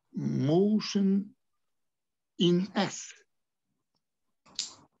motion in S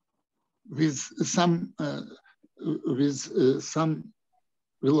with some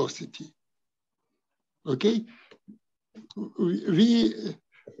velocity. Okay,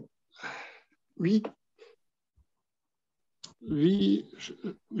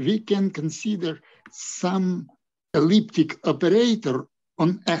 we can consider some elliptic operator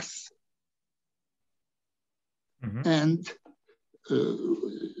on S. And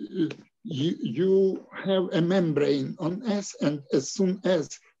you have a membrane on S, and as soon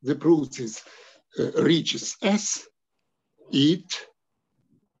as the process reaches S, it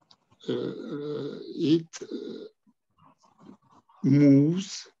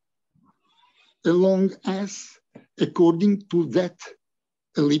moves along S according to that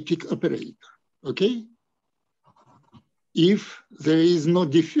elliptic operator, okay? If there is no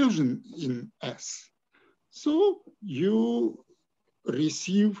diffusion in S, so you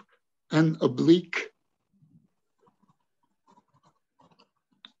receive an oblique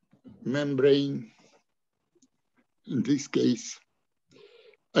membrane. In this case,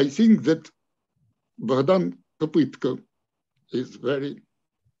 I think that Bogdan Kopytko is very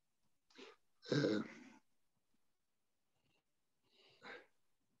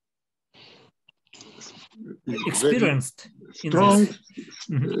experienced, strong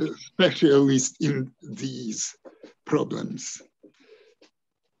specialist in these problems.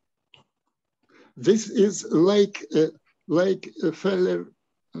 This is like a Feller,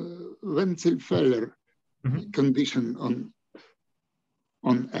 Wenzel-Feller condition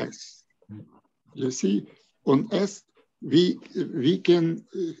on S. You see, on S we can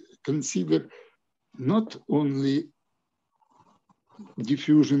consider not only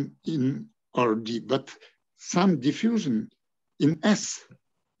diffusion in RD, but some diffusion in S.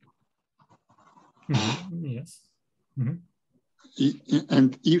 Yes.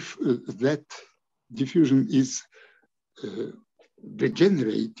 And if that diffusion is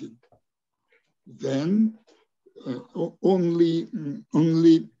degenerated, then only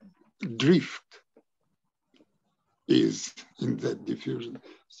drift is in that diffusion.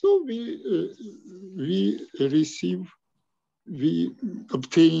 So we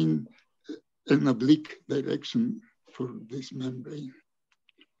obtain an oblique direction for this membrane,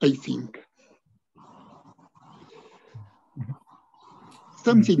 I think.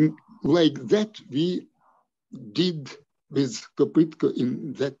 Something like that we did with Kopytko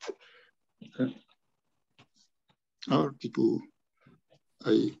in that article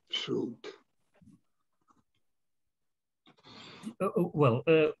I showed.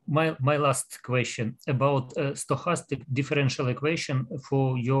 My last question about stochastic differential equation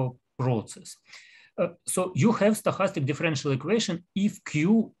for your process. So you have stochastic differential equation if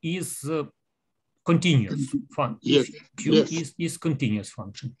Q is continuous function. Yes. Q is continuous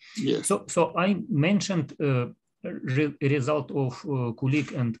function. Yes. So I mentioned result of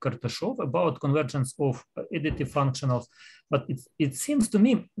Kulik and Kartashov about convergence of additive functionals, but it seems to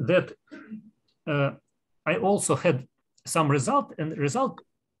me that I also had some result, and the result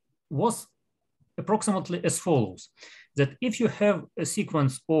was approximately as follows: that if you have a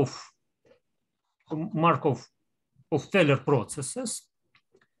sequence of Markov of Feller processes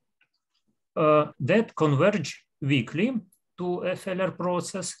that converge weakly to a Feller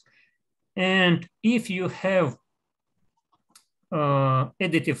process, and if you have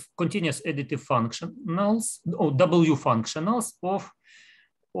continuous additive functionals or W functionals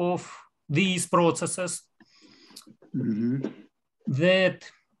of these processes, that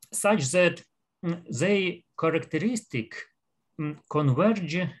such that they characteristic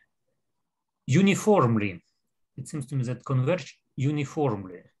converge uniformly. It seems to me that converge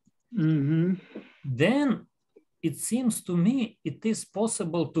uniformly. Then it seems to me it is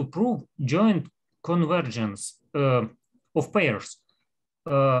possible to prove joint convergence of pairs,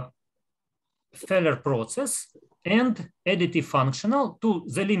 Feller process and additive functional to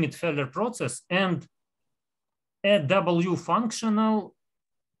the limit Feller process and a W functional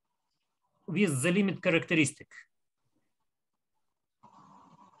with the limit characteristic.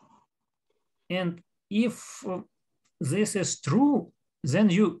 And if this is true, then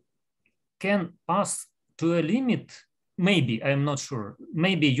you can pass to a limit, maybe, I'm not sure,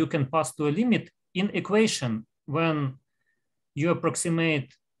 maybe you can pass to a limit in equation when you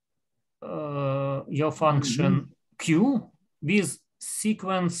approximate your function Q with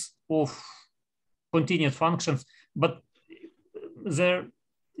sequence of continuous functions, but there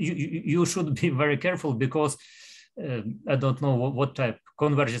you should be very careful because I don't know what type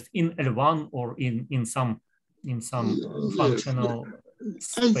converges in L1 or in some functional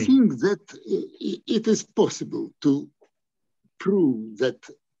space. I think that it is possible to prove that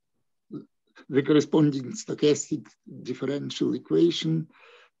the corresponding stochastic differential equation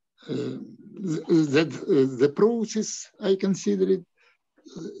that the process I consider it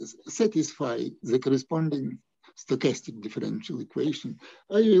satisfy the corresponding stochastic differential equation.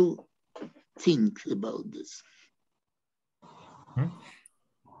 I will think about this.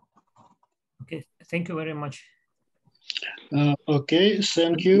 Okay, thank you very much. Okay,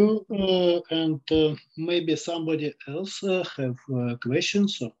 thank you. And maybe somebody else have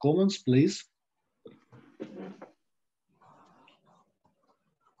questions or comments, please.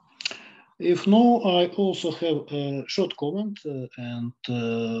 If no, I also have a short comment and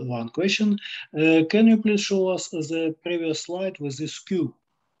one question. Can you please show us the previous slide with this Q?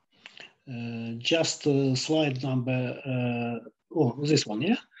 Just slide number, this one,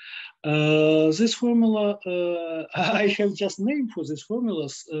 yeah? This formula, I have just name for these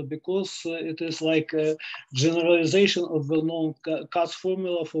formulas because it is like a generalization of the known Katz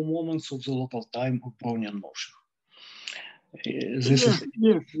formula for moments of the local time of Brownian motion.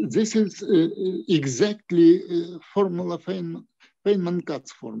 This is exactly formula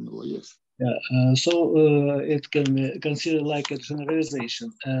Feynman-Katz formula, yes. Yeah, so it can be considered like a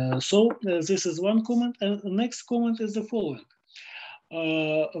generalization. This is one comment, and the next comment is the following.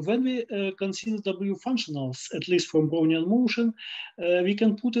 When we consider W functionals, at least from Brownian motion, we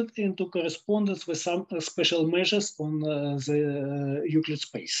can put it into correspondence with some special measures on the Euclid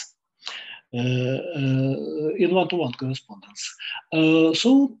space. In one-to-one correspondence.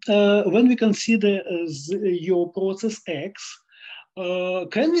 When we consider your process X,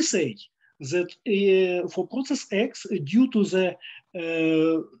 can we say that for process X, due to the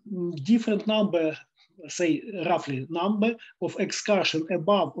different number, say roughly number of excursion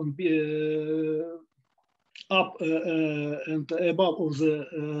above on up and above of the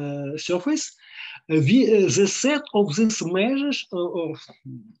surface, the set of these measures, or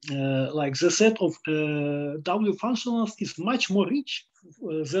like the set of W functionals, is much more rich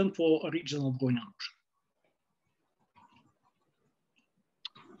than for original Brownian motion.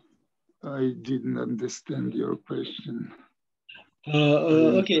 I didn't understand your question.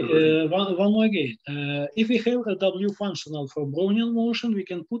 Okay, one more again. If we have a W functional for Brownian motion, we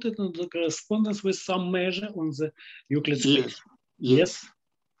can put it into correspondence with some measure on the Euclid space. Yes.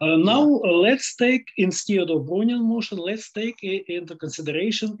 Now let's take, instead of Brownian motion, let's take into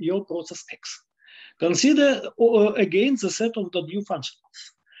consideration your process X. Consider again the set of W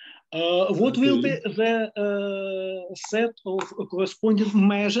functionals. What will be the set of corresponding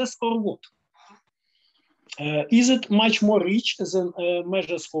measures, or what? Is it much more rich than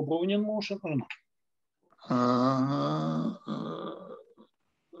measures for Brownian motion or not?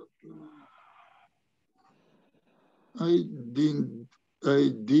 I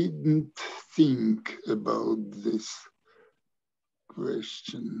didn't think about this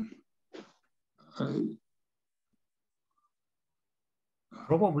question.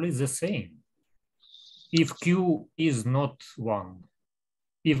 Probably the same. If Q is not 1,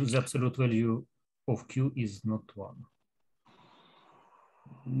 if the absolute value of Q is not 1.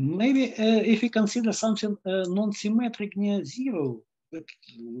 Maybe if we consider something non-symmetric near 0,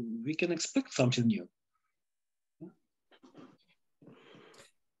 we can expect something new.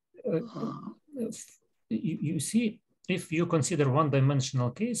 You see, if you consider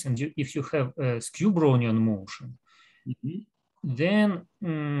one-dimensional case, and if you have a skew Brownian motion, then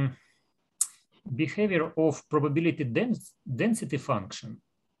behavior of probability density function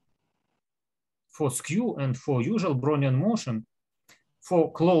for skew and for usual Brownian motion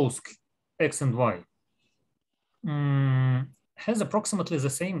for closed X and Y has approximately the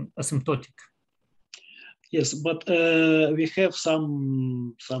same asymptotic. Yes, but we have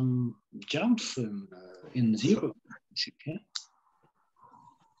some jumps in 0. Okay.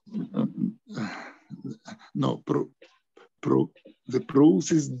 No, the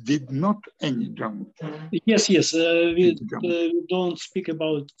process did not any jump. Yes, we don't speak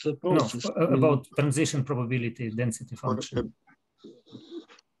about the process. No, about transition probability density function.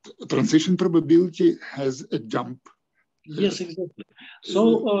 Transition probability has a jump. Yes, exactly.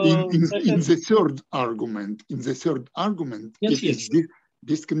 So in the third argument, it is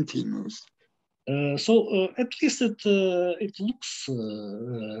discontinuous. At least it looks,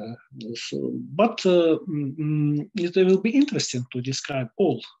 but it will be interesting to describe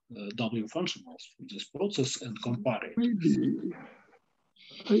all W functionals for this process and compare it. Maybe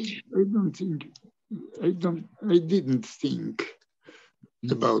I didn't think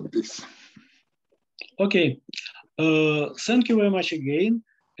about this. Okay, thank you very much again.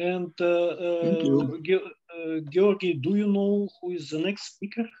 And thank you. Georgi, do you know who is the next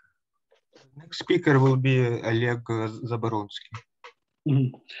speaker? Next speaker will be Oleg Zaboronsky.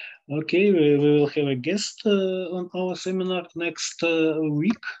 Okay, we will have a guest on our seminar next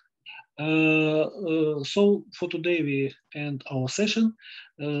week. So for today we end our session.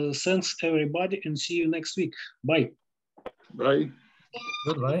 Thanks everybody and see you next week. Bye. Bye.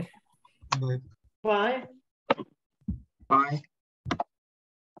 Goodbye. Bye. Bye. Bye.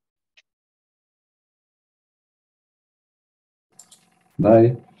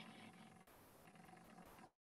 Bye.